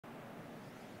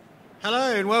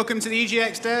Hello and welcome to the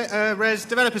EGX Rezzed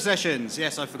Developer Sessions.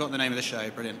 Yes, I've forgotten the name of the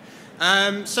show, brilliant.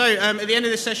 At the end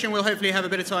of this session we'll hopefully have a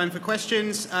bit of time for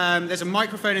questions. There's a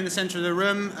microphone in the centre of the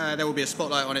room, there will be a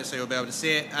spotlight on it so you'll be able to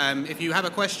see it. If you have a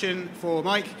question for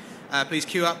Mike, please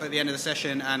queue up at the end of the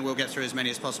session and we'll get through as many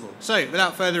as possible. So,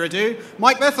 without further ado,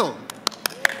 Mike Bithell.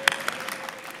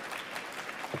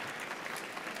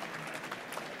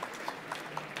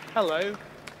 Hello.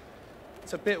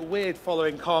 It's a bit weird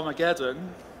following Carmageddon.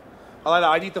 I like that.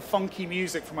 I need the funky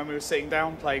music from when we were sitting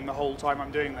down playing the whole time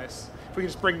I'm doing this. If we can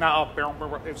just bring that up,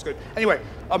 it was good. Anyway,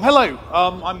 hello.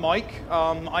 I'm Mike.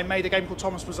 I made a game called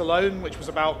Thomas Was Alone, which was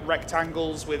about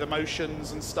rectangles with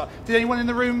emotions and stuff. Did anyone in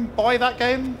the room buy that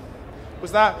game?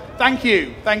 Was that? Thank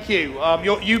you. Thank you.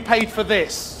 You paid for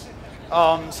this.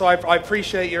 So I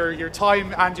appreciate your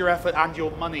time and your effort and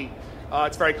your money.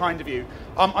 It's very kind of you.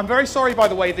 I'm very sorry, by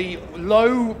the way, the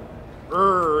low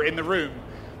in the room.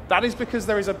 That is because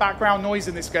there is a background noise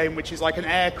in this game which is like an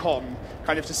aircon,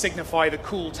 kind of to signify the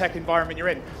cool tech environment you're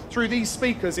in. Through these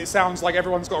speakers it sounds like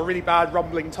everyone's got a really bad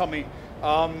rumbling tummy,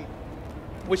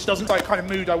 which doesn't like the kind of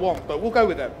mood I want, but we'll go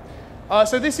with it.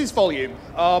 So this is Volume.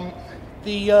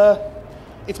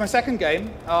 It's my second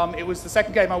game. It was the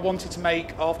second game I wanted to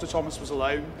make after Thomas Was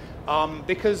Alone,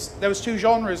 because there was two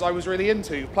genres I was really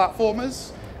into,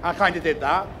 platformers, I kind of did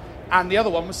that, and the other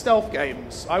one was stealth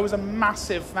games. I was a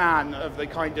massive fan of the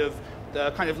kind of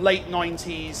late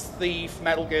 90s Thief,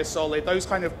 Metal Gear Solid, those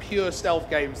kind of pure stealth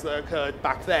games that occurred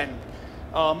back then.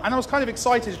 And I was kind of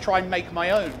excited to try and make my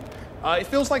own. It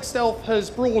feels like stealth has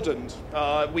broadened.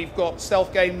 We've got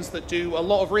stealth games that do a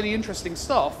lot of really interesting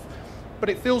stuff, but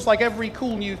it feels like every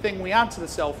cool new thing we add to the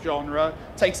stealth genre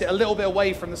takes it a little bit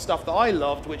away from the stuff that I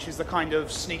loved, which is the kind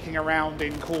of sneaking around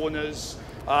in corners,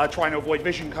 trying to avoid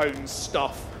vision cones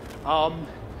stuff.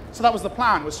 So that was the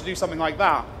plan, was to do something like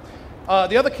that.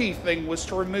 The other key thing was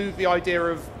to remove the idea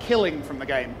of killing from the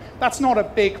game. That's not a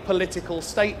big political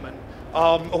statement,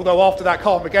 although after that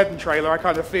Carmageddon trailer I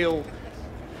kind of feel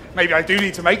maybe I do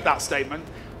need to make that statement.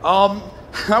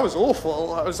 That was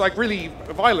awful. It was like really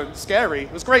violent, scary.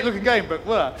 It was a great looking game,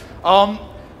 but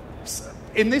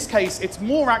in this case, it's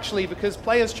more actually because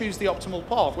players choose the optimal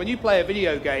path. When you play a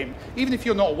video game, even if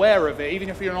you're not aware of it, even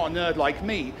if you're not a nerd like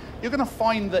me, you're going to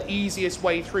find the easiest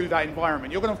way through that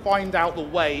environment. You're going to find out the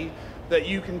way that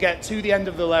you can get to the end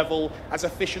of the level as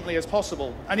efficiently as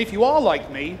possible. And if you are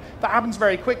like me, that happens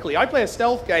very quickly. I play a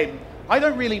stealth game. I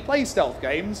don't really play stealth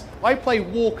games. I play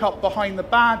walk up behind the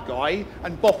bad guy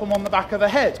and bop him on the back of the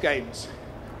head games.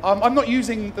 I'm not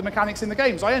using the mechanics in the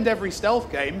games. I end every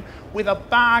stealth game with a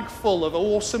bag full of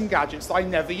awesome gadgets that I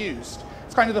never used.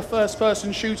 It's kind of the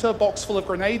first-person shooter, box full of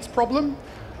grenades problem.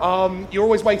 You're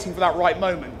always waiting for that right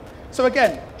moment. So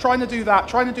again, trying to do that,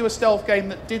 trying to do a stealth game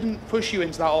that didn't push you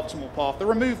into that optimal path, that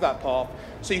removed that path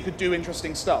so you could do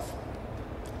interesting stuff.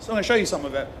 So I'm going to show you some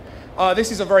of it.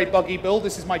 This is a very buggy build.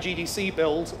 This is my GDC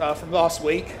build from last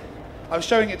week. I was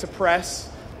showing it to Press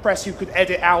who could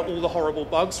edit out all the horrible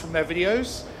bugs from their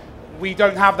videos. We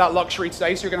don't have that luxury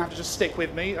today, so you're going to have to just stick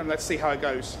with me and let's see how it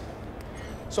goes.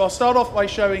 So I'll start off by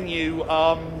showing you,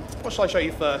 what shall I show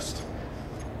you first?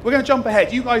 We're going to jump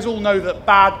ahead. You guys all know that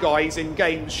bad guys in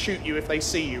games shoot you if they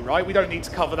see you, right? We don't need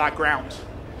to cover that ground.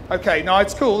 Okay, no,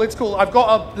 it's cool, it's cool. I've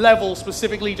got a level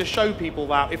specifically to show people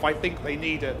that if I think they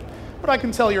need it. But I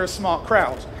can tell you're a smart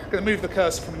crowd. I'm going to move the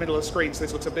cursor from the middle of the screen so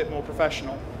this looks a bit more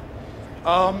professional.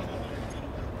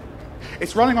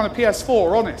 It's running on a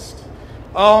PS4, honest.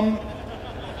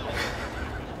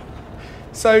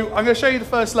 So I'm going to show you the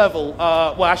first level.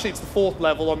 Well, actually, it's the fourth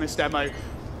level on this demo.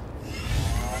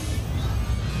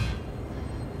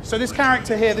 So this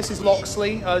character here, this is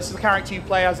Loxley. This is the character you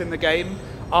play as in the game.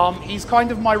 He's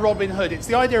kind of my Robin Hood. It's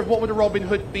the idea of what would a Robin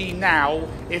Hood be now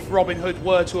if Robin Hood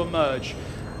were to emerge.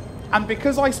 And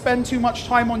because I spend too much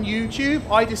time on YouTube,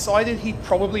 I decided he'd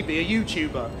probably be a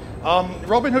YouTuber.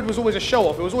 Robin Hood was always a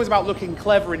show-off. It was always about looking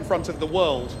clever in front of the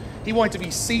world. He wanted to be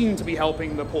seen to be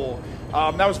helping the poor.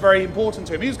 That was very important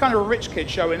to him. He was kind of a rich kid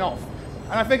showing off.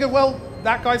 And I figured, well,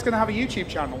 that guy's going to have a YouTube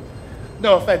channel.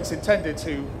 No offense intended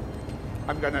to...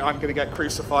 I'm going to get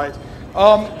crucified.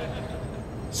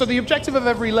 So the objective of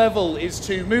every level is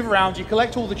to move around. You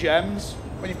collect all the gems.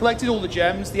 When you've collected all the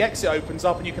gems, the exit opens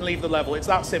up and you can leave the level. It's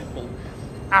that simple.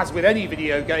 As with any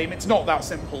video game, it's not that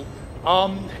simple.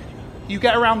 You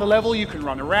get around the level, you can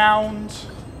run around.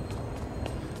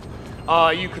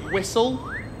 You can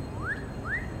whistle.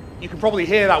 You can probably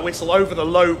hear that whistle over the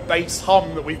low bass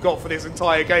hum that we've got for this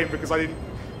entire game because I didn't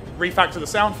refactor the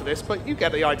sound for this, but you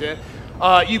get the idea.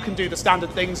 You can do the standard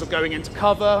things of going into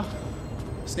cover,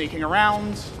 sneaking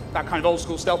around, that kind of old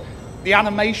school stealth. The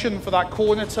animation for that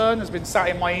corner turn has been sat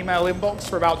in my email inbox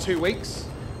for about 2 weeks.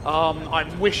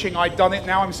 I'm wishing I'd done it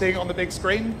now. I'm seeing it on the big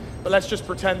screen, but let's just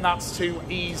pretend that's to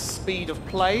ease speed of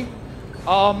play.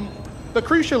 But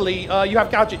crucially, you have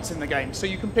gadgets in the game, so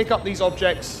you can pick up these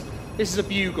objects. This is a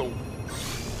bugle.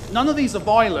 None of these are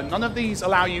violent. None of these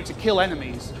allow you to kill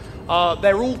enemies.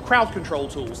 They're all crowd control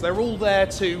tools. They're all there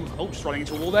to... Oh, just running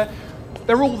into a wall there.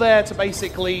 They're all there to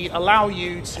basically allow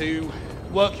you to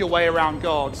work your way around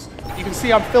guards. You can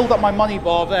see I've filled up my money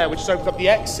bar there, which has opened up the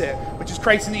exit, which has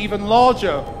created an even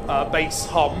larger bass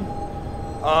hum,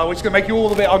 which is going to make you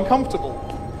all a bit uncomfortable.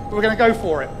 But we're going to go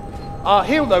for it.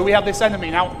 Here, though, we have this enemy.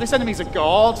 Now, this enemy's a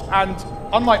guard, and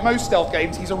unlike most stealth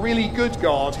games, he's a really good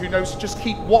guard who knows to just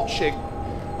keep watching.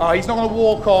 He's not going to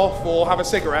walk off or have a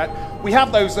cigarette. We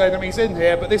have those enemies in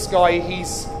here, but this guy,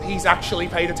 he's actually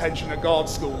paid attention at guard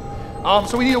school.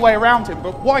 So we need a way around him.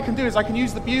 But what I can do is I can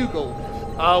use the bugle,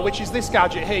 which is this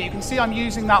gadget here. You can see I'm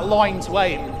using that line to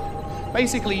aim.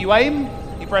 Basically, you aim,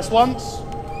 you press once,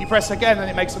 you press again, and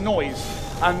it makes a noise.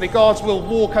 And the guards will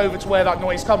walk over to where that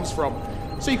noise comes from.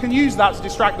 So you can use that to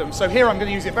distract them. So here I'm going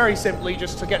to use it very simply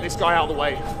just to get this guy out of the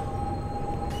way.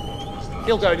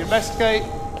 He'll go and investigate.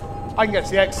 I can get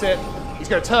to the exit. He's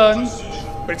going to turn,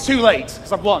 but it's too late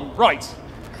because I've won. Right.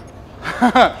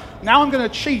 Now I'm going to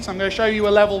cheat. I'm going to show you a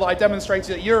level that I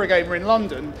demonstrated at Eurogamer in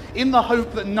London in the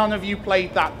hope that none of you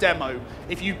played that demo.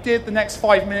 If you did, the next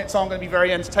 5 minutes aren't going to be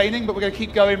very entertaining, but we're going to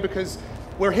keep going because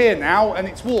we're here now and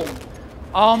it's warm.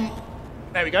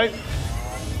 There we go.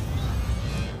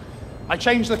 I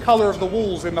changed the colour of the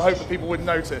walls in the hope that people wouldn't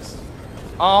notice.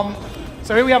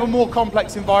 So here we have a more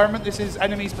complex environment. This is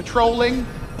enemies patrolling.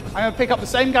 I'm going to pick up the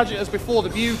same gadget as before, the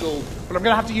bugle, but I'm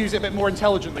going to have to use it a bit more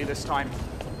intelligently this time.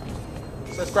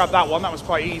 So let's grab that one. That was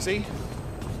quite easy.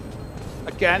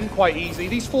 Again, quite easy.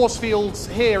 These force fields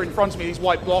here in front of me, these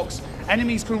white blocks,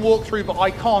 enemies can walk through, but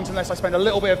I can't unless I spend a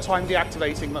little bit of time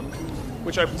deactivating them,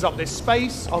 which opens up this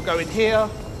space. I'll go in here,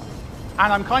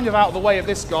 and I'm kind of out of the way of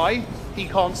this guy. He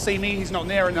can't see me, he's not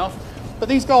near enough. But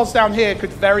these guards down here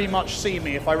could very much see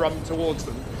me if I run towards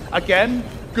them. Again,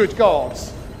 good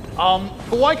guards.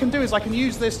 But what I can do is I can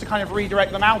use this to kind of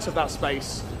redirect them out of that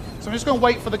space. So I'm just going to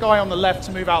wait for the guy on the left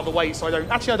to move out of the way so I don't...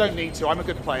 Actually, I don't need to. I'm a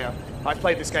good player. I've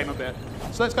played this game a bit.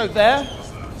 So let's go there,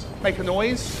 make a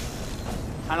noise.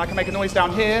 And I can make a noise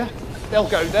down here. They'll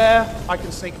go there. I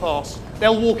can sneak past.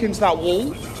 They'll walk into that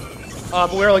wall.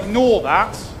 But we'll ignore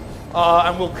that.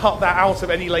 And we'll cut that out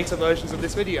of any later versions of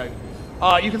this video.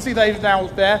 You can see they're now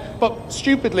there, but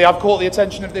stupidly I've caught the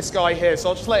attention of this guy here, so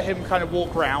I'll just let him kind of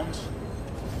walk around.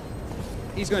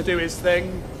 He's going to do his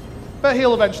thing, but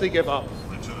he'll eventually give up.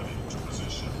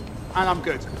 And I'm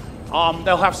good.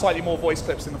 They'll have slightly more voice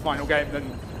clips in the final game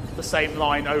than the same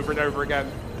line over and over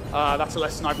again. That's a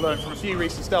lesson I've learned from a few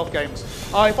recent stealth games.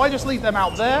 If I just leave them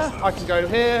out there, I can go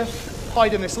here,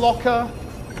 hide in this locker,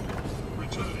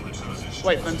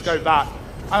 wait for them to go back,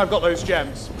 and I've got those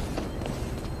gems.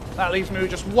 That leaves me with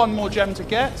just one more gem to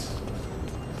get.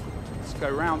 Let's go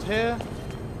around here.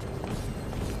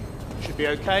 Should be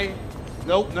okay.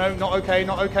 Nope, no, not okay,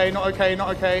 not okay, not okay,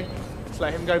 not okay. Let's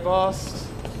let him go past.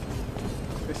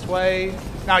 This way.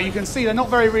 Now you can see they're not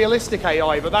very realistic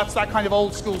AI, but that's that kind of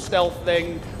old school stealth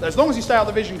thing. As long as you stay out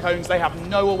of the vision cones, they have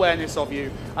no awareness of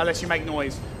you unless you make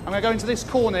noise. I'm going to go into this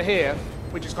corner here,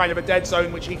 which is kind of a dead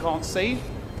zone which he can't see.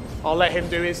 I'll let him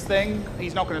do his thing.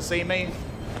 He's not going to see me.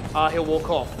 He'll walk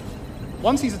off.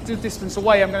 Once he's a distance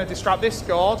away, I'm going to distract this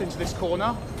guard into this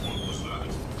corner.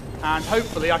 And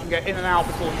hopefully I can get in and out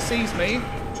before he sees me.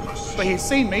 But he's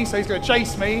seen me, so he's going to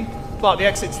chase me. But the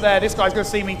exit's there. This guy's going to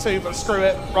see me too, but screw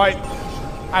it. Right.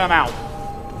 And I'm out.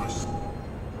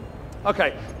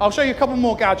 Okay, I'll show you a couple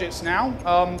more gadgets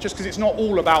now, just because it's not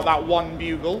all about that one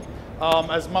bugle.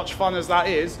 As much fun as that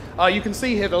is. You can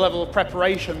see here the level of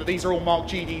preparation, that these are all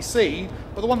marked GDC,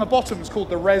 but the one at the bottom is called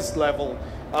the Rezzed level.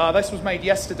 This was made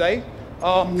yesterday,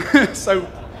 so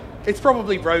it's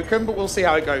probably broken, but we'll see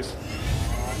how it goes.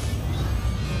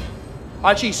 I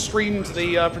actually streamed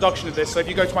the production of this, so if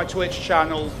you go to my Twitch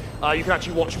channel, you can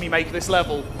actually watch me make this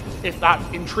level, if that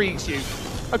intrigues you.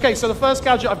 Okay, so the first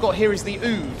gadget I've got here is the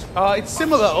Ood. It's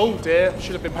similar, oh dear,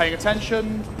 should have been paying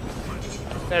attention.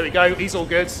 There we go, he's all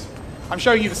good. I'm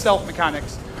showing you the stealth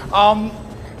mechanics.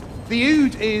 The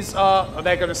Ood is,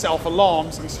 they're going to set off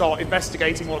alarms and start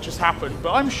investigating what just happened,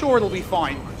 but I'm sure it'll be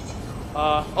fine.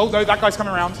 Oh no, that guy's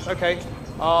coming around, okay.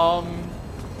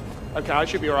 Okay, I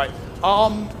should be all right.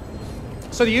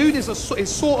 So the Ood is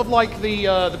sort of like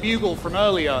the bugle from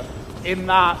earlier in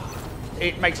that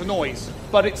it makes a noise,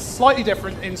 but it's slightly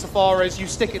different insofar as you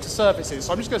stick it to surfaces.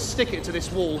 So I'm just going to stick it to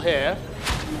this wall here.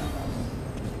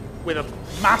 with a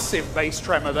massive bass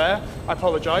tremor there. I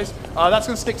apologise. That's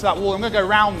going to stick to that wall. I'm going to go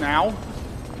round now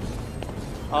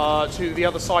to the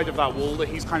other side of that wall that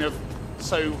he's kind of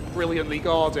so brilliantly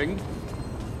guarding.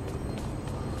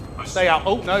 Stay out.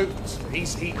 Oh, no. He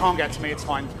can't get to me. It's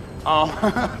fine.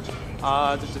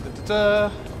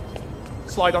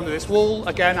 Slide under this wall.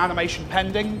 Again, animation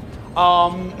pending.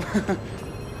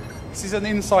 This is an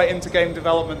insight into game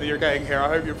development that you're getting here. I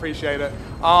hope you appreciate it.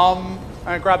 I'm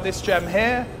going to grab this gem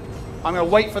here. I'm going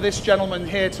to wait for this gentleman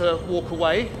here to walk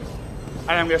away.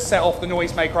 And I'm going to set off the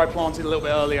noisemaker I planted a little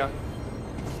bit earlier.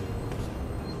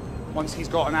 Once he's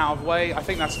gotten out of the way, I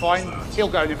think that's fine. He'll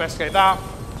go and investigate that.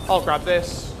 I'll grab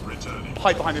this,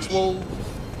 hide behind this wall.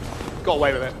 Got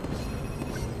away with it.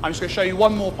 I'm just going to show you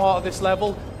one more part of this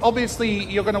level. Obviously,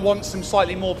 you're going to want some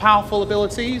slightly more powerful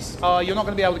abilities. You're not going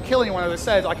to be able to kill anyone, as I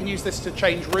said. I can use this to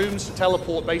change rooms, to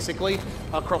teleport, basically,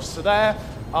 across to there.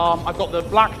 I've got the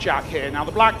blackjack here. Now,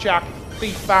 the blackjack,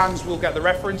 Thief fans will get the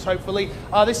reference, hopefully.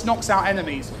 This knocks out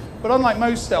enemies. But unlike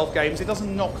most stealth games, it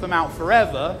doesn't knock them out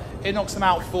forever. It knocks them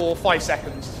out for 5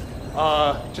 seconds,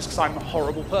 just because I'm a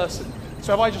horrible person.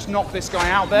 So if I just knock this guy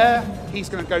out there, he's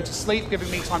going to go to sleep, giving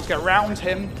me time to get around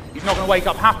him. He's not going to wake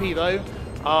up happy, though.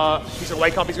 He's going to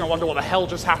wake up, he's going to wonder what the hell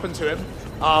just happened to him.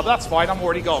 But that's fine, I'm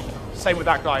already gone. Same with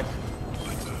that guy.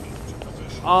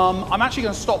 I'm actually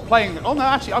going to stop playing. Oh, no,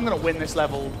 actually, I'm going to win this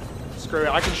level. Screw it.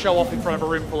 I can show off in front of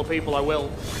a room full of people, I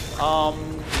will.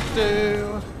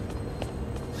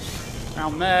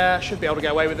 Down there. Should be able to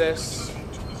get away with this.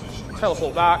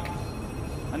 Teleport back.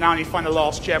 And now I need to find the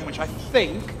last gem, which I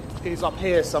think is up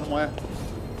here somewhere.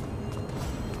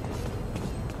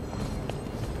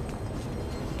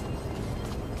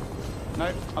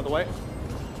 No, other way.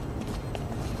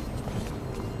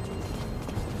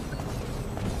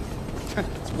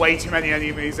 There's way too many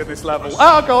enemies in this level.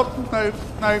 Oh god! No,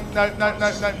 no, no, no,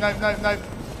 no, no, no, no, no.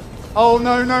 Oh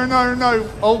no, no, no, no.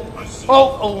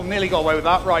 Oh, nearly got away with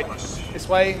that. Right, this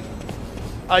way.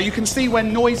 You can see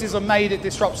when noises are made, it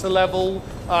disrupts the level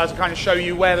to kind of show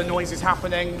you where the noise is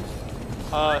happening.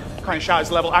 Kind of shatters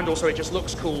the level, and also it just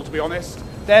looks cool, to be honest.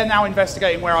 They're now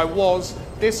investigating where I was.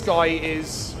 This guy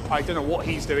is, I don't know what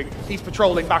he's doing. He's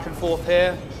patrolling back and forth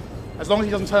here. As long as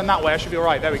he doesn't turn that way, I should be all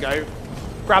right. There we go.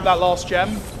 Grab that last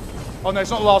gem. Oh no,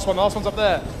 it's not the last one. The last one's up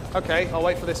there. Okay, I'll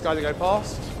wait for this guy to go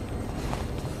past.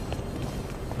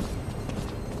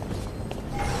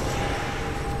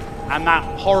 And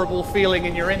that horrible feeling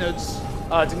in your innards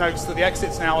denotes that the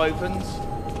exit's now opened.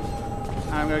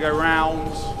 And I'm going to go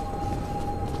round.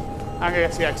 I'm going to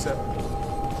get to the exit.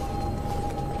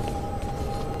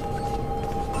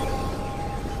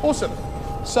 Awesome.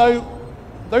 So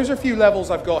those are a few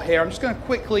levels I've got here. I'm just going to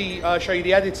quickly show you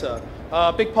the editor.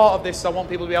 A big part of this, I want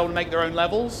people to be able to make their own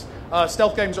levels.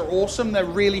 Stealth games are awesome. They're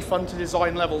really fun to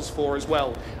design levels for as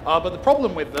well. But the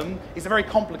problem with them is they're very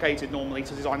complicated normally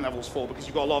to design levels for because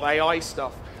you've got a lot of AI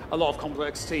stuff, a lot of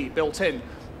complexity built in.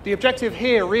 The objective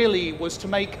here really was to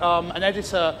make an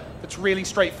editor that's really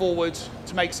straightforward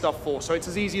to make stuff for. So it's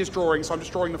as easy as drawing. So I'm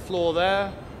just drawing the floor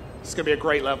there. It's going to be a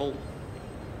great level.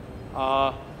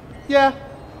 Yeah.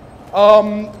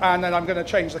 And then I'm going to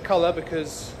change the color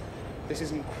because this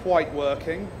isn't quite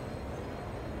working.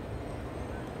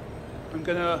 I'm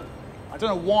going to, I don't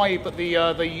know why, but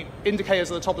the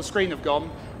indicators at the top of the screen have gone.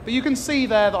 But you can see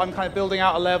there that I'm kind of building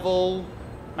out a level,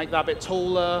 make that a bit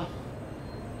taller.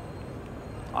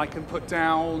 I can put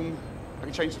down, I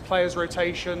can change the player's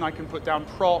rotation, I can put down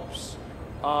props.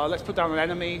 Let's put down an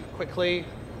enemy quickly.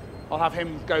 I'll have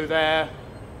him go there.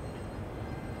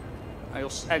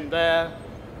 He'll end there,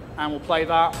 and we'll play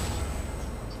that.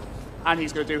 And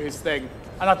he's going to do his thing.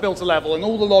 And I've built a level, and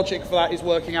all the logic for that is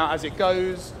working out as it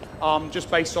goes, just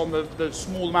based on the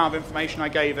small amount of information I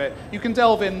gave it. You can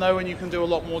delve in, though, and you can do a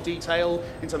lot more detail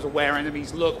in terms of where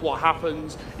enemies look, what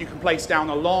happens. You can place down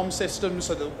alarm systems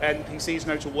so that NPCs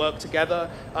know to work together.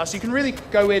 So you can really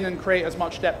go in and create as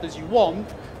much depth as you want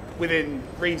within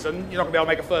reason. You're not going to be able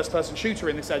to make a first-person shooter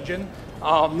in this engine.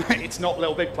 It's not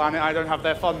Little Big Planet. I don't have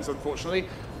their funds, unfortunately,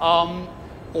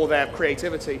 or their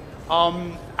creativity.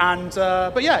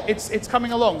 But yeah, it's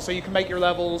coming along. So you can make your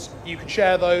levels, you can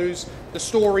share those. The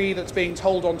story that's being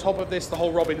told on top of this, the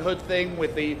whole Robin Hood thing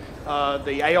with the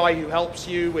AI who helps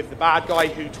you, with the bad guy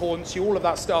who taunts you, all of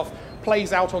that stuff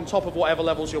plays out on top of whatever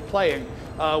levels you're playing,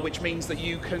 which means that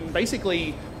you can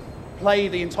basically play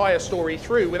the entire story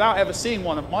through without ever seeing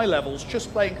one of my levels,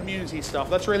 just playing community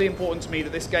stuff. That's really important to me,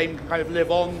 that this game can kind of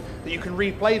live on, that you can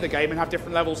replay the game and have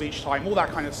different levels each time, all that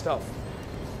kind of stuff.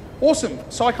 Awesome.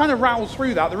 So I kind of rattled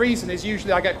through that. The reason is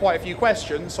usually I get quite a few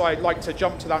questions, so I like to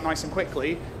jump to that nice and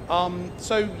quickly.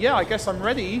 So yeah, I guess I'm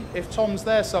ready, if Tom's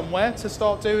there somewhere, to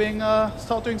start doing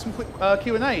some quick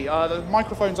Q&A. The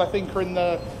microphones, I think, are in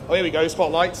the... Oh, here we go,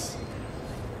 spotlights.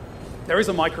 There is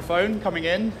a microphone coming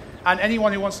in, and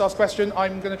anyone who wants to ask a question,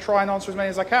 I'm going to try and answer as many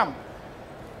as I can.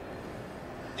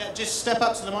 Yeah, just step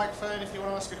up to the microphone if you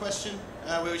want to ask a question.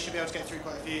 We should be able to get through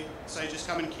quite a few. So just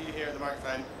come and queue here at the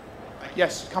microphone.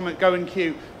 Yes, go and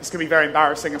queue. This is going to be very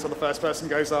embarrassing until the first person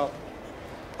goes up.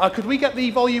 Could we get the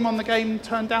volume on the game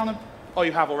turned down? Oh,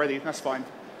 you have already. That's fine.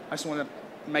 I just want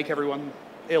to make everyone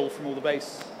ill from all the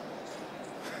bass.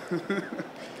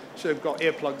 Should have got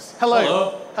earplugs.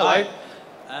 Hello. Hello.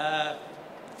 Hi.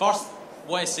 First,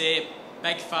 want to say,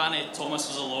 big fan of Thomas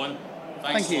Was Alone.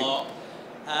 Thanks a lot.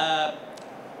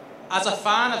 As a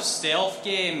fan of stealth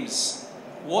games,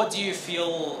 what do you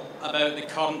feel about the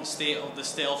current state of the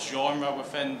stealth genre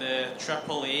within the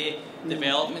AAA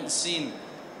development scene?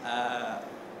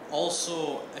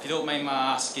 Also, if you don't mind my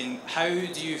asking, how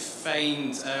do you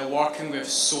find working with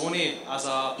Sony as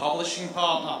a publishing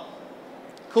partner?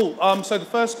 Cool. So the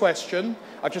first question,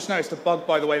 I've just noticed a bug,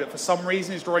 by the way, that for some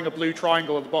reason is drawing a blue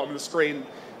triangle at the bottom of the screen.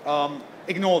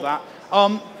 Ignore that.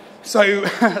 So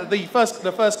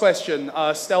the first question,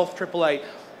 stealth AAA.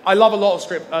 I love a lot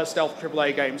of stealth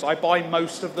AAA games. I buy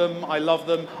most of them. I love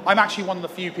them. I'm actually one of the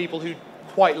few people who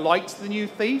quite liked the new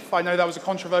Thief. I know that was a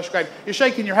controversial game. You're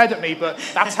shaking your head at me, but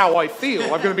that's how I feel. I'm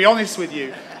going to be honest with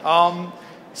you.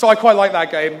 So I quite like that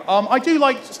game. I do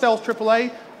like stealth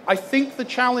AAA. I think the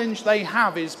challenge they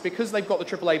have is because they've got the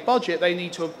AAA budget, they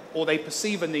need to, or they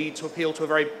perceive a need to appeal to a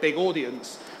very big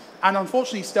audience. And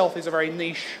unfortunately, stealth is a very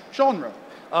niche genre.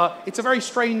 It's a very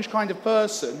strange kind of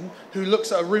person who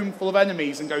looks at a room full of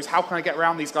enemies and goes, how can I get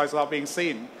around these guys without being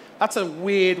seen? That's a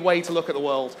weird way to look at the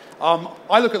world.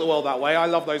 I look at the world that way. I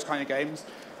love those kind of games.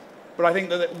 But I think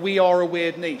that we are a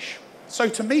weird niche. So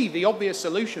to me, the obvious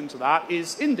solution to that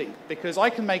is indie, because I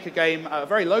can make a game at a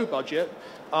very low budget,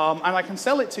 and I can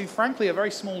sell it to, frankly, a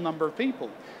very small number of people.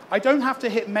 I don't have to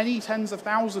hit many tens of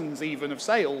thousands, even, of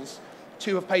sales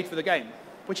to have paid for the game,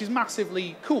 which is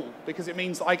massively cool, because it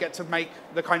means that I get to make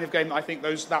the kind of game that I think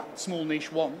that small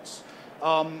niche wants.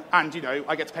 And, you know,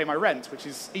 I get to pay my rent, which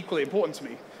is equally important to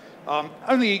me.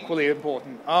 Only equally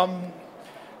important. And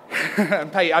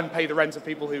pay the rent of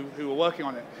people who are working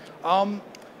on it.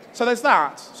 So there's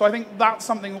that. So I think that's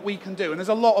something that we can do. And there's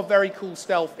a lot of very cool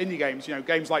stealth indie games. You know,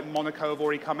 games like Monaco have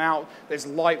already come out. There's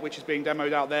Light, which is being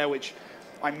demoed out there, which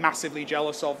I'm massively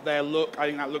jealous of their look. I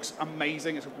think that looks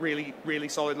amazing. It's a really, really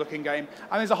solid looking game.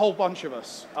 And there's a whole bunch of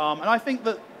us. And I think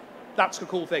that that's the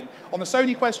cool thing. On the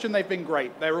Sony question, they've been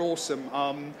great. They're awesome.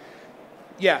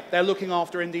 Yeah, they're looking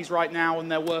after indies right now, and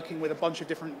they're working with a bunch of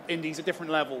different indies at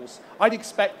different levels. I'd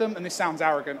expect them, and this sounds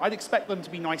arrogant, I'd expect them to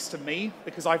be nice to me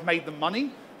because I've made them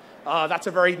money. That's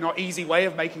a very not easy way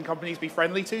of making companies be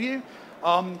friendly to you.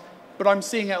 But I'm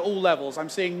seeing it at all levels. I'm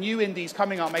seeing new indies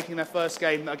coming up, making their first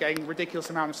game that are getting a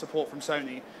ridiculous amount of support from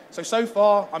Sony. So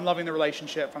far, I'm loving the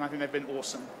relationship, and I think they've been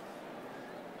awesome.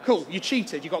 Cool, you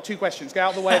cheated. You got 2 questions. Get out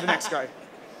of the way of the next guy.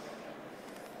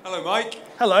 Hello, Mike.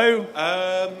 Hello.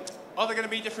 Are there going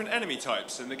to be different enemy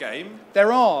types in the game?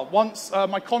 There are. Once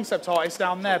my concept artist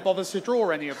down there bothers to draw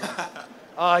any of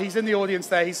them. He's in the audience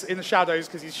there. He's in the shadows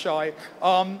because he's shy.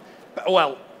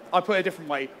 Well, I'll put it a different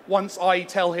way. Once I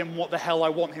tell him what the hell I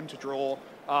want him to draw,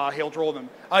 he'll draw them.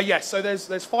 Yes, so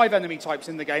there's 5 enemy types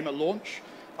in the game at launch.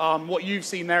 What you've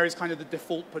seen there is kind of the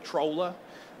default patroller.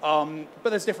 But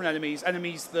there's different enemies.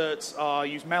 Enemies that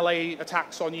use melee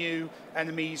attacks on you.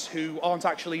 Enemies who aren't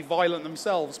actually violent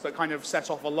themselves, but kind of set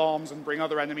off alarms and bring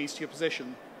other enemies to your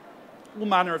position. All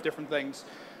manner of different things.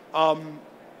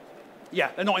 Yeah,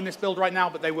 they're not in this build right now,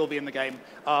 but they will be in the game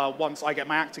once I get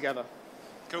my act together.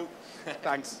 Cool.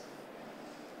 Thanks.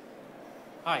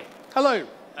 Hi. Hello.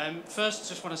 First,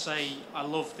 just want to say I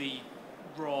love the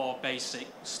raw, basic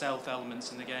stealth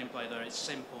elements in the gameplay there. It's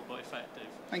simple but effective.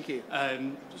 Thank you.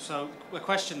 So the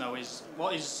question though is,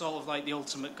 what is sort of like the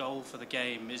ultimate goal for the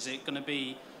game? Is it going to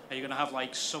be, are you going to have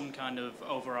like some kind of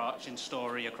overarching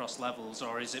story across levels,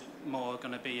 or is it more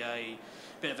going to be a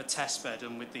bit of a test bed,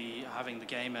 and with having the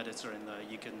game editor in there,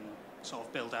 you can sort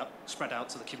of spread out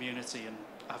to the community and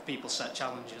have people set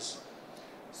challenges?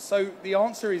 So the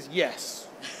answer is yes.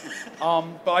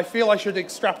 But I feel I should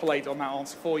extrapolate on that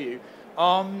answer for you.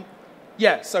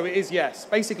 Yeah, so it is yes.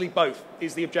 Basically both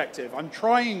is the objective. I'm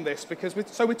trying this because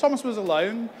with Thomas Was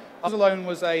Alone,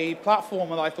 was a platformer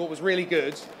that I thought was really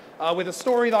good, with a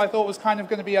story that I thought was kind of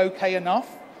going to be okay enough.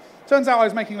 Turns out I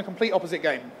was making the complete opposite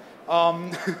game.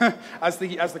 as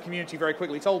the community very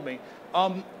quickly told me.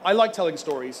 I like telling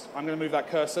stories. I'm going to move that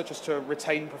cursor just to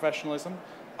retain professionalism.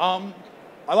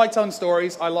 I like telling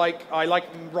stories. I like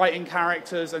writing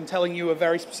characters and telling you a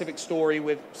very specific story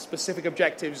with specific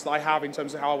objectives that I have in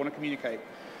terms of how I want to communicate.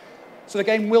 So the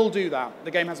game will do that.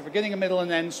 The game has a beginning, a middle,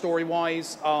 and end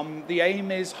story-wise. The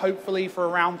aim is hopefully for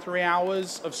around 3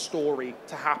 hours of story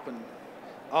to happen.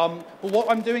 But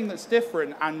what I'm doing that's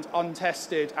different and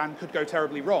untested and could go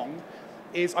terribly wrong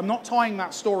is I'm not tying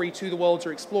that story to the worlds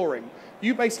you're exploring.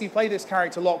 You basically play this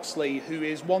character, Loxley, who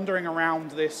is wandering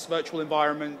around this virtual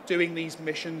environment, doing these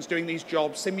missions, doing these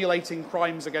jobs, simulating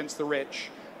crimes against the rich,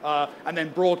 and then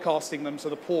broadcasting them so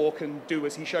the poor can do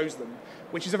as he shows them,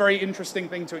 which is a very interesting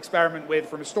thing to experiment with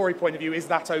from a story point of view. Is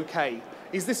that okay?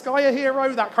 Is this guy a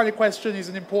hero? That kind of question is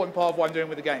an important part of what I'm doing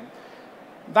with the game.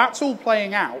 That's all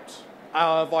playing out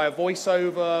via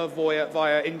voiceover,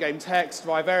 via in-game text,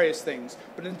 via various things,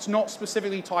 but it's not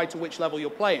specifically tied to which level you're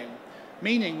playing.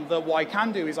 Meaning that what I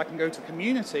can do is I can go to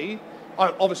community.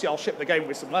 Obviously, I'll ship the game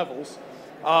with some levels,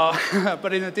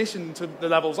 but in addition to the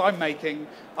levels I'm making,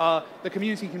 the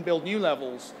community can build new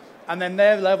levels, and then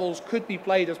their levels could be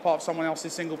played as part of someone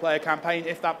else's single-player campaign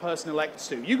if that person elects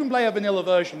to. You can play a vanilla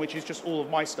version, which is just all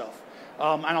of my stuff,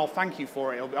 and I'll thank you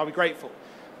for it. I'll be grateful.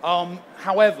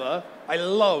 However, I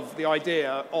love the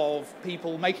idea of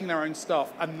people making their own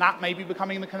stuff and that maybe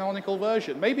becoming the canonical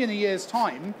version. Maybe in a year's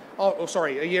time,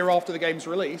 a year after the game's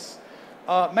release,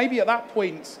 maybe at that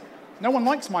point, no one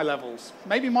likes my levels.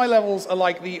 Maybe my levels are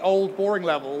like the old boring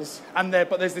levels,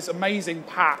 but there's this amazing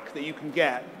pack that you can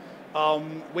get,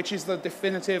 which is the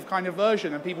definitive kind of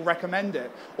version and people recommend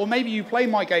it. Or maybe you play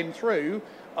my game through,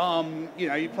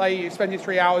 you spend your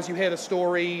 3 hours, you hear the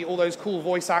story, all those cool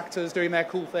voice actors doing their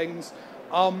cool things.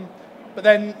 But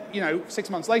then, 6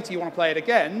 months later, you want to play it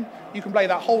again. You can play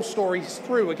that whole story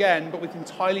through again, but with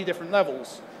entirely different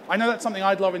levels. I know that's something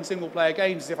I'd love in single-player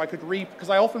games, is if I could because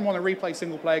I often want to replay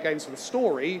single-player games for the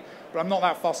story, but I'm not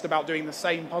that fussed about doing the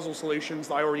same puzzle solutions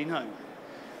that I already know.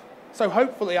 So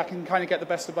hopefully I can kind of get the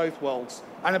best of both worlds.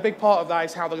 And a big part of that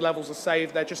is how the levels are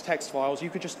saved. They're just text files.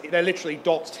 They're literally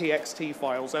 .txt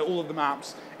files. They're all of the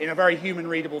maps in a very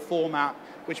human-readable format,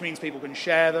 which means people can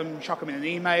share them, chuck them in an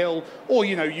email, or,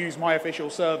 use my official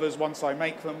servers once I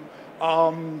make them,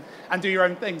 and do your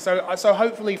own thing. So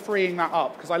hopefully freeing that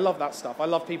up, because I love that stuff. I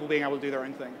love people being able to do their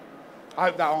own thing. I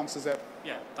hope that answers it.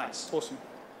 Yeah, thanks. Awesome.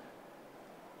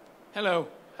 Hello.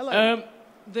 Hello.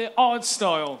 The art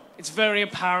style, it's very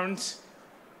apparent.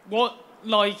 What,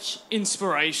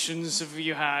 inspirations have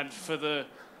you had for the,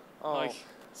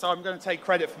 So I'm going to take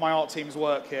credit for my art team's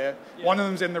work here. Yeah. One of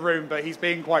them's in the room, but he's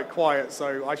being quite quiet,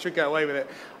 so I should get away with it.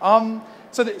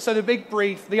 So the big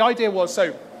brief, the idea was,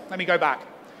 let me go back.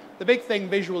 The big thing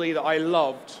visually that I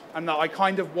loved and that I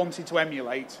kind of wanted to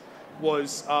emulate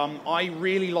was I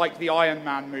really like the Iron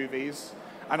Man movies,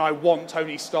 and I want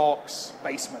Tony Stark's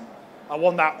basement. I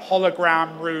want that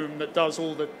hologram room that does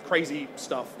all the crazy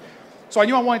stuff. So I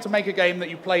knew I wanted to make a game that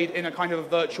you played in a kind of a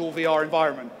virtual VR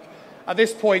environment. At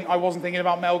this point, I wasn't thinking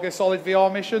about Metal Gear Solid VR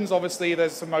missions. Obviously,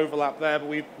 there's some overlap there, but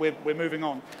we're moving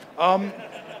on. So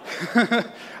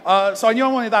I knew I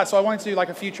wanted that, so I wanted to do like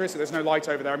a futuristic. There's no light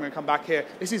over there. I'm going to come back here.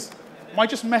 Am I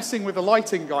just messing with the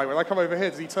lighting guy? When I come over here,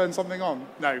 does he turn something on?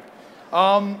 No.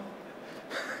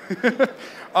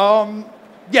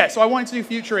 Yeah, so I wanted to do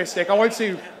futuristic.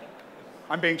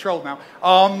 I'm being trolled now.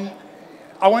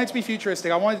 I wanted to be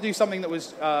futuristic. I wanted to do something that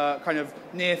was kind of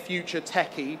near-future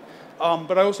techy,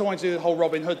 but I also wanted to do the whole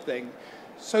Robin Hood thing.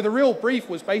 So the real brief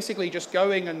was basically just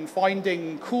going and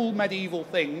finding cool medieval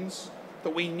things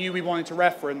that we knew we wanted to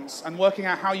reference and working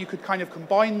out how you could kind of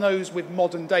combine those with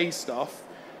modern-day stuff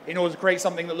in order to create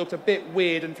something that looked a bit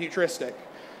weird and futuristic.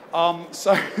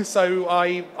 So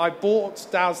I bought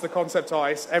Daz the Concept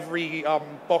Ice every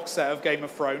box set of Game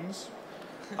of Thrones.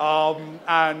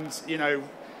 And,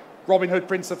 Robin Hood,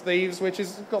 Prince of Thieves, which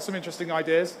has got some interesting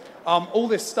ideas. All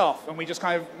this stuff, and we just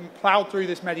kind of plowed through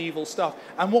this medieval stuff.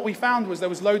 And what we found was there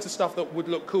was loads of stuff that would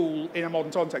look cool in a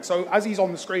modern context. So as he's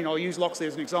on the screen, I'll use Loxley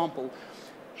as an example.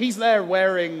 He's there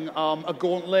wearing a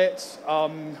gauntlet,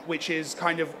 which is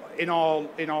kind of, in our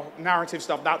narrative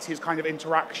stuff, that's his kind of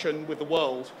interaction with the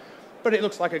world. But it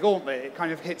looks like a gauntlet. It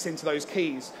kind of hits into those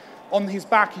keys. On his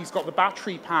back, he's got the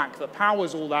battery pack that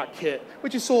powers all that kit,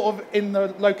 which is sort of in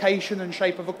the location and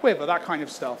shape of a quiver, that kind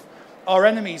of stuff. Our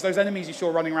enemies, those enemies you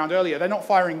saw running around earlier, they're not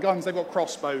firing guns, they've got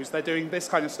crossbows, they're doing this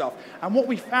kind of stuff. And what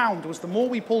we found was the more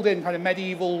we pulled in kind of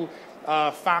medieval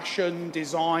fashion,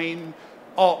 design,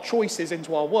 art choices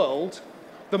into our world,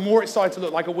 the more it started to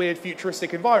look like a weird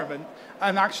futuristic environment.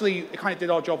 And actually, it kind of did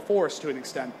our job for us to an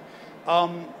extent.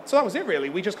 So that was it, really.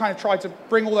 We just kind of tried to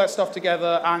bring all that stuff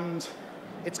together, and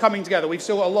it's coming together. We've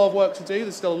still got a lot of work to do.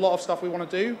 There's still a lot of stuff we want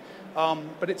to do,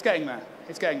 but it's getting there.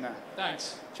 It's getting there.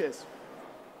 Thanks. Cheers.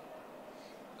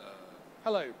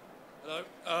 Hello. Hello.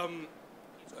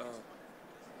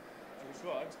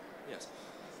 Yes.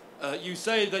 You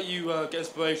say that you get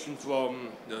inspiration from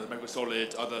Metal Gear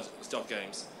Solid, other stealth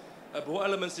games. But what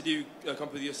elements did you come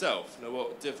up with yourself?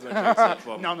 What differentiates it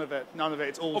from? None of it. None of it.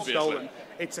 It's all Obviously. stolen.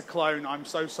 It's a clone. I'm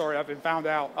so sorry. I've been found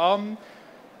out.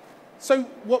 So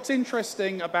what's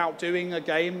interesting about doing a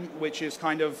game which is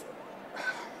kind of,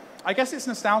 I guess it's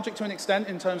nostalgic to an extent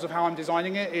in terms of how I'm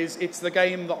designing it, is it's the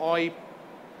game that I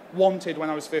wanted when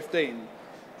I was 15.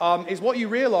 Is what you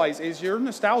realize is your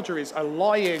nostalgia is a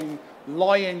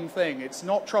lying thing. It's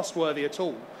not trustworthy at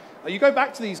all. You go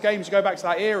back to these games, you go back to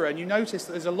that era, and you notice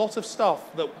that there's a lot of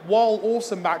stuff that, while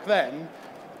awesome back then,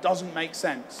 doesn't make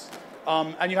sense.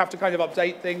 And you have to kind of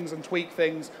update things and tweak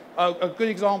things. A good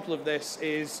example of this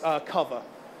is cover.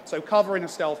 So cover in a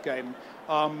stealth game.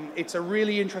 It's a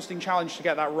really interesting challenge to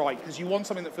get that right, because you want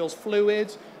something that feels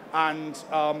fluid and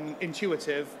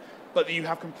intuitive, but that you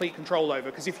have complete control over.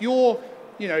 Because if you've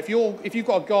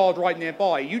got a guard right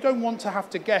nearby, you don't want to have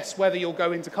to guess whether you'll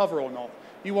go into cover or not.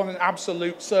 You want an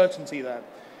absolute certainty there.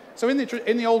 So in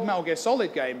the old Metal Gear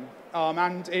Solid game,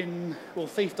 and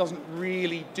Thief doesn't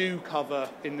really do cover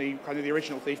in the kind of the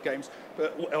original Thief games,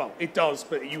 but well, it does,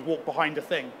 but you walk behind a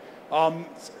thing.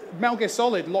 Metal Gear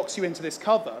Solid locks you into this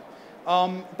cover,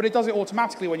 but it does it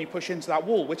automatically when you push into that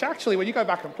wall, which actually, when you go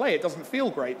back and play, it doesn't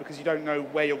feel great because you don't know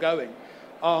where you're going.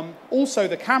 Also,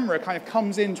 the camera kind of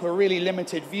comes into a really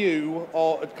limited view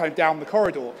kind of down the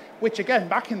corridor, which again,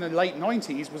 back in the late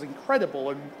 90s, was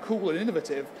incredible and cool and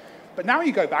innovative. But now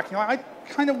you go back and you're like,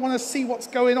 I kind of want to see what's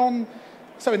going on.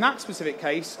 So in that specific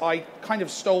case, I kind of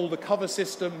stole the cover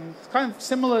system, kind of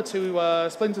similar to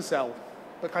Splinter Cell,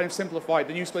 but kind of simplified,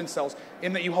 the new Splinter Cells,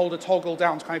 in that you hold a toggle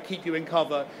down to kind of keep you in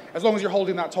cover. As long as you're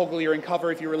holding that toggle, you're in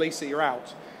cover. If you release it, you're out,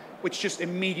 which just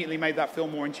immediately made that feel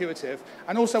more intuitive.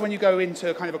 And also when you go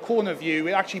into kind of a corner view,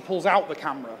 it actually pulls out the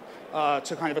camera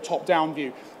to kind of a top-down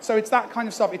view. So it's that kind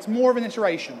of stuff. It's more of an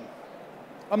iteration.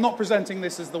 I'm not presenting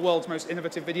this as the world's most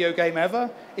innovative video game ever.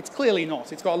 It's clearly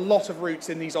not. It's got a lot of roots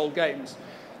in these old games.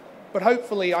 But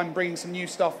hopefully I'm bringing some new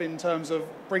stuff in terms of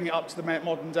bringing it up to the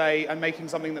modern day and making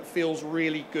something that feels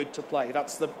really good to play.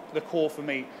 That's the core for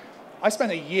me. I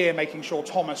spent a year making sure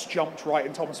Thomas jumped right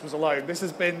and Thomas was alone. This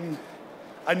has been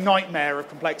a nightmare of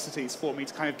complexities for me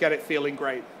to kind of get it feeling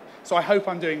great. So I hope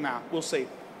I'm doing that. We'll see.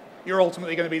 You're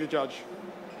ultimately going to be the judge.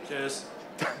 Cheers.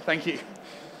 Thank you.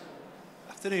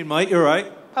 Afternoon, Mike. You're right.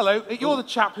 Hello. You're the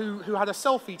chap who had a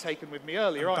selfie taken with me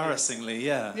earlier, aren't you? Embarrassingly,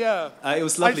 yeah. Yeah. It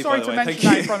was lovely, I'm by sorry the way. to mention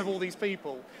that in front of all these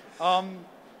people.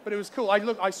 But it was cool.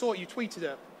 I saw it. You tweeted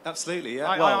it. Absolutely, yeah.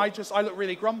 I look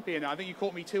really grumpy in it. I think you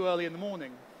caught me too early in the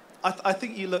morning. I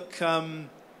think you look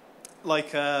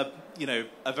like a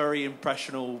very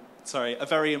a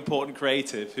very important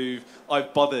creative who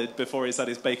I've bothered before he's had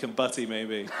his bacon butty,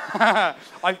 maybe. I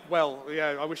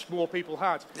wish more people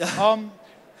had.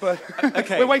 But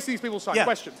okay. We're wasting these people's time. Yeah.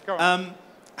 Questions, go on.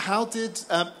 How did,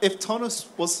 if Thomas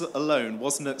was alone,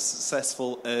 wasn't as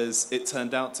successful as it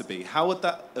turned out to be, how would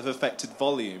that have affected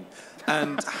volume?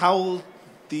 And how will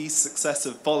the success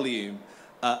of volume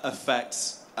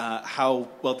affect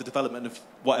the development of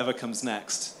whatever comes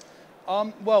next?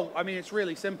 Well, I mean, it's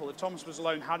really simple. If Thomas Was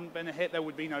Alone hadn't been a hit, there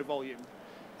would be no volume.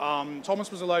 Thomas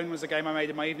Was Alone was a game I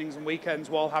made in my evenings and weekends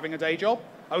while having a day job.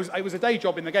 It was a day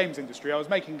job in the games industry. I was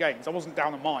making games. I wasn't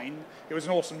down a mine. It was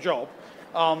an awesome job.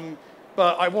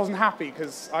 But I wasn't happy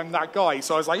because I'm that guy.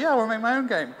 So I was like, yeah, I want to make my own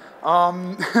game.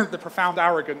 The profound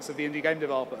arrogance of the indie game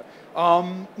developer.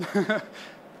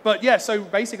 But yeah, so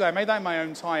basically I made that in my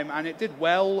own time, and it did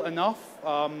well enough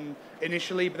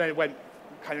initially, but then it went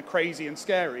kind of crazy and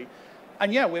scary.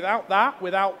 And yeah,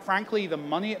 without, frankly, the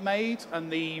money it made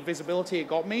and the visibility it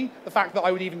got me, the fact that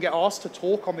I would even get asked to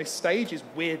talk on this stage is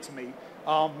weird to me.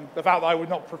 The fact that I would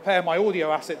not prepare my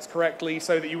audio assets correctly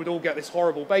so that you would all get this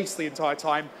horrible bass the entire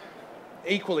time,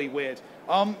 equally weird.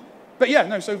 But yeah,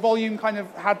 no, so Volume kind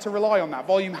of had to rely on that.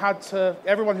 Volume had to,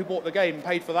 everyone who bought the game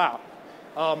paid for that.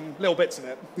 Little bits of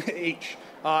it, each.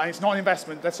 And it's not an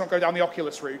investment. Let's not go down the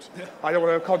Oculus route. I don't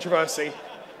want a controversy.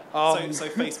 So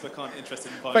Facebook aren't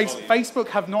interested in buying Volume? Facebook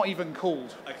have not even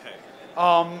called.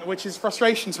 Okay. Which is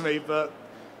frustration to me, but,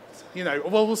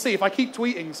 well, we'll see. If I keep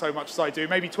tweeting so much as I do,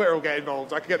 maybe Twitter will get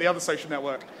involved. I could get the other social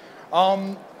network.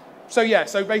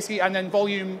 So basically, and then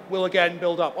Volume will again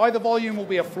build up. Either Volume will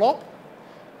be a flop,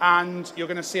 and you're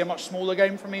going to see a much smaller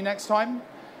game from me next time,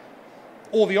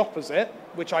 or the opposite,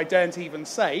 which I daren't even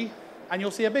say, and you'll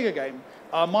see a bigger game.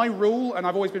 My rule, and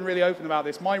I've always been really open about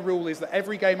this, my rule is that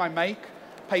every game I make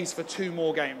pays for 2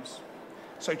 more games.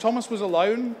 So Thomas Was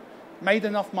Alone made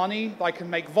enough money that I can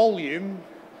make Volume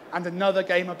and another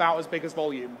game about as big as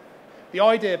Volume. The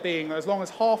idea being that as long as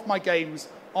half my games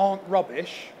aren't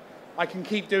rubbish, I can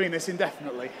keep doing this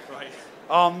indefinitely. Right.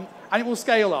 And it will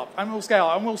scale up, and we'll scale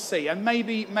up, and we'll see. And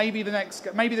maybe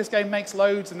this game makes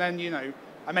loads, and then, you know,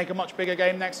 I make a much bigger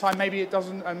game next time. Maybe it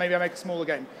doesn't, and maybe I make a smaller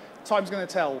game. Time's going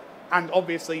to tell. And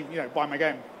obviously, you know, buy my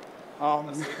game.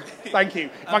 Thank you.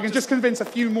 If I can just convince a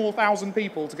few more thousand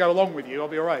people to go along with you, I'll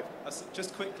be all right.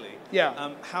 Just quickly.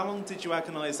 Yeah. How long did you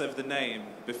agonise over the name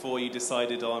before you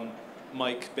decided on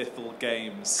Mike Bithell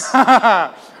Games?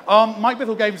 Mike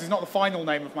Bithell Games is not the final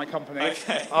name of my company.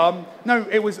 Okay. No,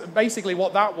 it was basically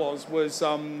what that was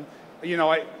you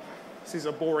know, this is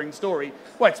a boring story.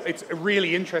 Well, it's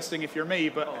really interesting if you're me,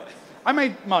 but I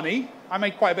made money. I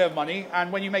made quite a bit of money,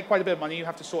 and when you make quite a bit of money, you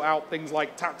have to sort out things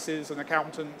like taxes and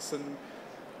accountants and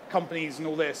companies and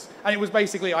all this. And it was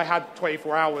basically, I had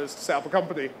 24 hours to set up a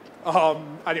company.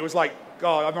 And it was like,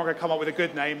 God, I'm not going to come up with a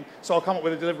good name, so I'll come up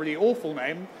with a deliberately awful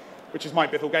name, which is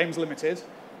Mike Bithell Games Limited,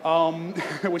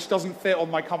 which doesn't fit on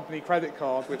my company credit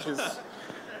card, which is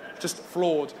just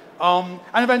flawed. And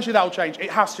eventually that'll change.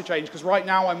 It has to change, because right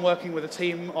now I'm working with a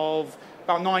team of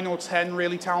about 9 or 10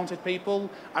 really talented people,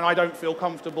 and I don't feel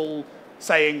comfortable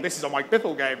saying, this is a Mike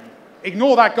Bithell game.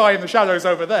 Ignore that guy in the shadows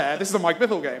over there. This is a Mike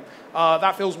Bithell game.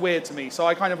 That feels weird to me, so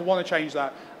I kind of want to change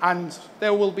that. And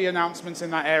there will be announcements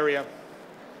in that area.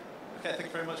 Okay, thank you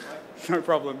very much, Mike. No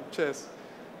problem. Cheers.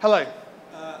 Hello.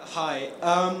 Hi.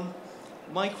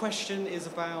 My question is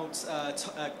about,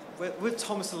 with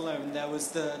Thomas Alone, there was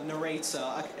the narrator.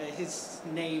 His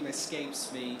name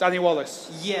escapes me. Danny Wallace.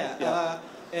 Yeah.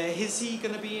 Is he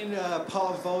going to be in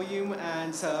part of Volume,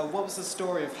 and what was the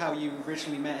story of how you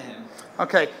originally met him?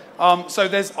 Okay, so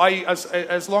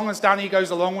as long as Danny goes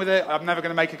along with it, I'm never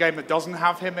going to make a game that doesn't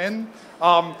have him in.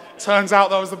 Turns out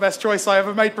that was the best choice I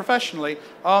ever made professionally.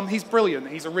 He's brilliant.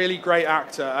 He's a really great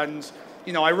actor, and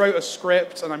you know, I wrote a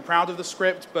script, and I'm proud of the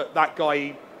script, but that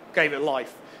guy gave it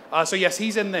life. So yes,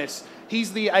 he's in this.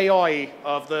 He's the AI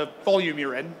of the Volume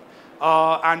you're in.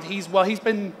 And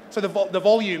the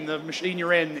Volume, the machine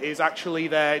you're in, is actually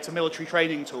there. It's a military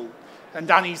training tool, and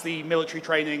Danny's the military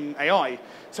training AI.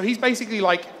 So he's basically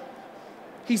like,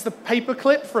 he's the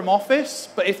paperclip from Office,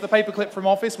 but if the paperclip from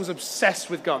Office was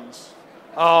obsessed with guns,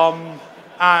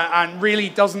 and really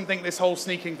doesn't think this whole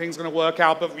sneaking thing's going to work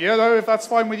out, but you know, if that's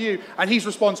fine with you. And he's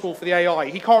responsible for the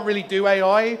AI. He can't really do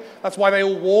AI. That's why they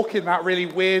all walk in that really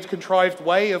weird, contrived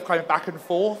way of kind of back and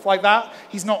forth like that.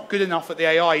 He's not good enough at the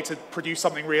AI to produce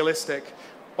something realistic.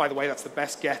 By the way, that's the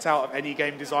best get out of any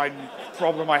game design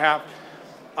problem I have.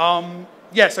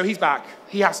 Yeah, so he's back.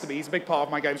 He has to be. He's a big part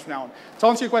of my games from now on. To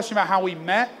answer your question about how we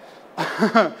met,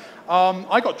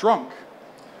 I got drunk.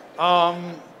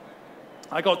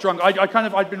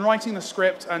 I'd been writing the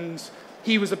script, and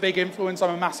he was a big influence. I'm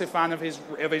a massive fan of his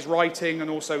writing, and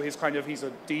also he's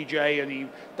a DJ, and he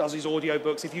does his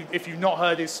audiobooks. If you've not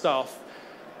heard his stuff,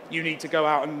 you need to go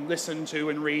out and listen to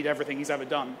and read everything he's ever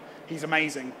done. He's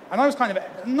amazing. And I was kind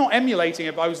of, not emulating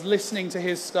it, but I was listening to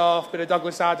his stuff, bit of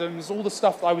Douglas Adams, all the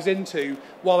stuff that I was into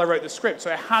while I wrote the script. So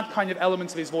it had kind of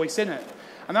elements of his voice in it.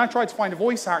 And then I tried to find a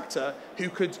voice actor who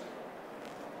could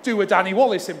do a Danny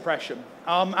Wallace impression.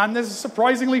 And there's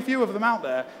surprisingly few of them out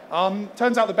there.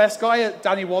 Turns out the best guy at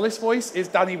Danny Wallace voice is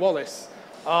Danny Wallace.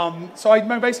 So I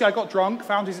got drunk,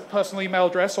 found his personal email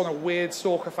address on a weird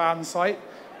stalker fan site,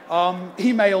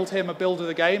 emailed him a build of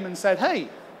the game and said, hey.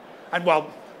 And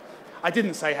well, I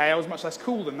didn't say hey, I was much less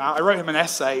cool than that. I wrote him an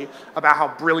essay about how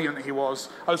brilliant he was.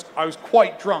 I was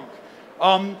quite drunk.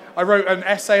 I wrote an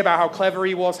essay about how clever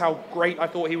he was, how great I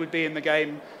thought he would be in the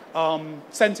game,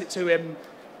 sent it to him.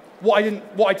 What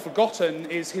I'd forgotten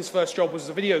is his first job was as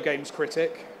a video games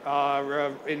critic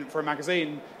for a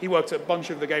magazine. He worked at a bunch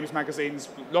of the games magazines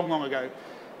long ago.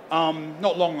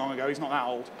 Not long ago, he's not that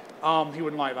old. He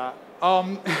wouldn't like that.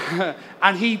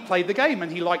 And he played the game,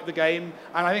 and he liked the game,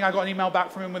 and I think I got an email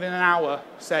back from him within an hour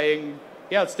saying,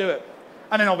 yeah, let's do it.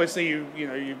 And then obviously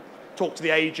you talk to the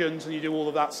agent and you do all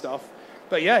of that stuff.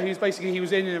 But yeah, he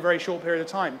was in a very short period of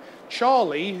time.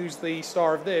 Charlie, who's the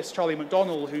star of this, Charlie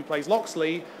McDonnell, who plays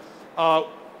Loxley,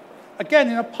 again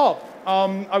in a pub.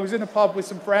 I was in a pub with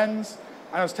some friends,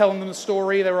 and I was telling them the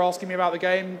story. They were asking me about the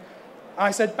game. And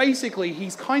I said, basically,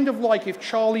 he's kind of like if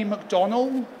Charlie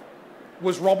McDonnell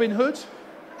was Robin Hood.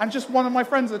 And just one of my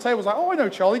friends at the table was like, oh, I know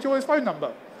Charlie, do you want his phone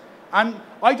number? And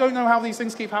I don't know how these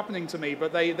things keep happening to me,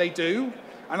 but they do,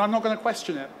 and I'm not going to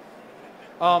question it.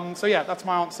 So yeah, that's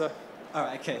my answer. All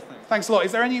right, okay, thanks. Thanks a lot.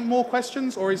 Is there any more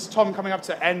questions, or is Tom coming up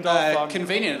to end off?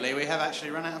 Conveniently, we have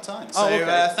actually run out of time. Oh, So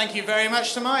okay. thank you very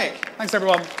much to Mike. Thanks,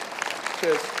 everyone.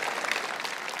 Cheers.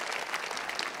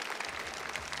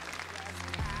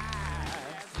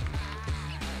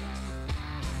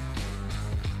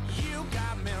 You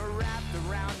got me wrapped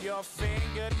around your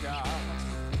finger, dog.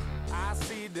 I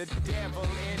see the devil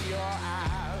in your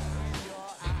eyes.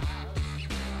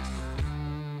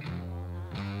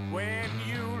 When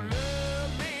you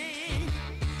love me,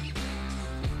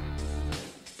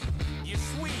 you're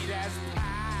sweet as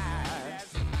pie.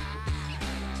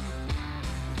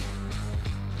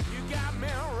 You got me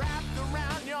wrapped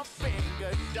around your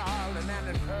finger, darling,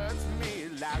 and it hurts me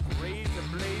like razor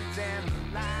blades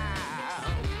and lies.